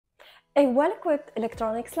A well-equipped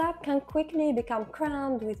electronics lab can quickly become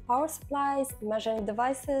crammed with power supplies, measuring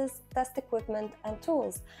devices, test equipment, and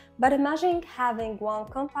tools. But imagine having one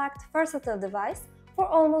compact, versatile device for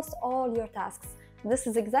almost all your tasks. This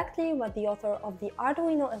is exactly what the author of the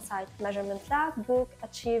Arduino-Inside Measurement Lab book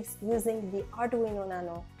achieves using the Arduino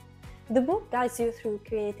Nano. The book guides you through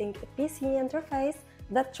creating a PC interface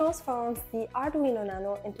that transforms the Arduino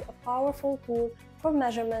Nano into a powerful tool for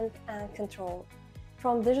measurement and control.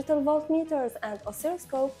 From digital voltmeters and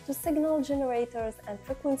oscilloscope to signal generators and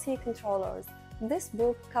frequency controllers, this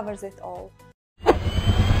book covers it all.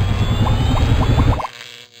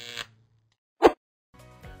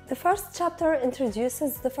 The first chapter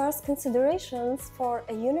introduces the first considerations for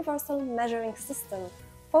a universal measuring system,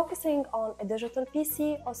 focusing on a digital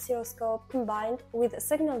PC oscilloscope combined with a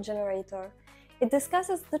signal generator. It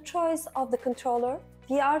discusses the choice of the controller,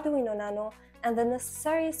 the Arduino Nano, and the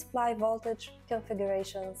necessary supply voltage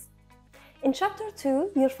configurations. In Chapter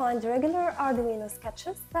 2, you'll find regular Arduino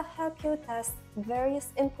sketches that help you test various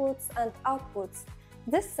inputs and outputs.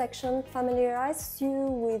 This section familiarizes you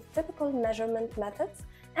with typical measurement methods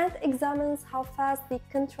and examines how fast the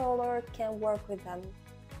controller can work with them.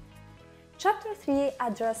 Chapter 3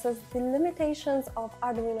 addresses the limitations of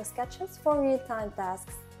Arduino sketches for real-time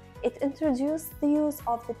tasks. It introduced the use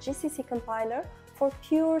of the GCC compiler for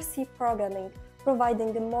pure C programming,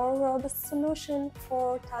 providing a more robust solution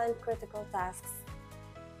for time-critical tasks.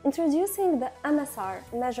 Introducing the MSR,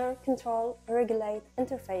 Measure, Control, Regulate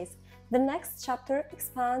interface. The next chapter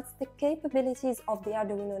expands the capabilities of the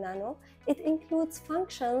Arduino Nano. It includes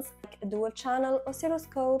functions like a dual-channel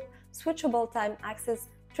oscilloscope, switchable time axis,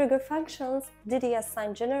 trigger functions, DDS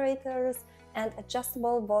sign generators, and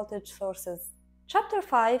adjustable voltage sources. Chapter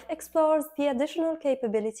 5 explores the additional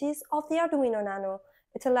capabilities of the Arduino Nano,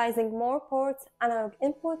 utilizing more ports, analog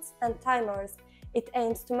inputs, and timers. It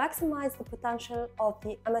aims to maximize the potential of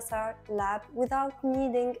the MSR lab without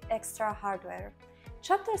needing extra hardware.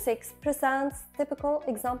 Chapter 6 presents typical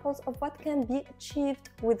examples of what can be achieved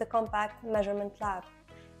with the compact measurement lab.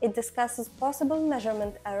 It discusses possible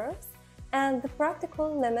measurement errors and the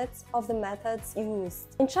practical limits of the methods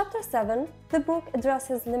used. In Chapter 7, the book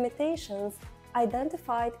addresses limitations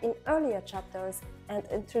identified in earlier chapters and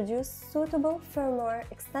introduced suitable firmware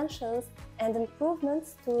extensions and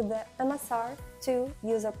improvements to the MSR2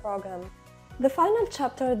 user program. The final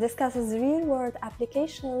chapter discusses real-world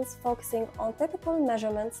applications focusing on typical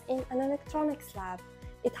measurements in an electronics lab.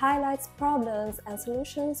 It highlights problems and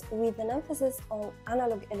solutions with an emphasis on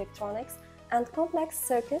analog electronics and complex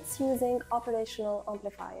circuits using operational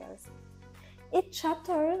amplifiers. Each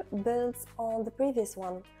chapter builds on the previous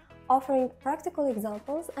one, offering practical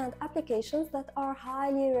examples and applications that are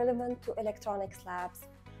highly relevant to electronics labs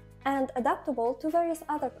and adaptable to various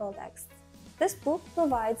other contexts. This book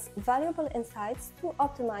provides valuable insights to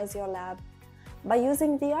optimize your lab. By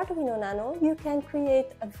using the Arduino Nano, you can create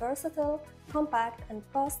a versatile, compact, and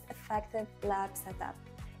cost-effective lab setup.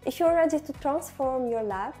 If you're ready to transform your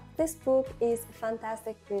lab, this book is a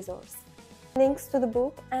fantastic resource. Links to the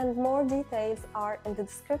book and more details are in the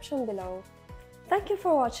description below. Thank you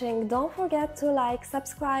for watching. Don't forget to like,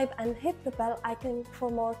 subscribe, and hit the bell icon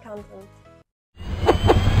for more content.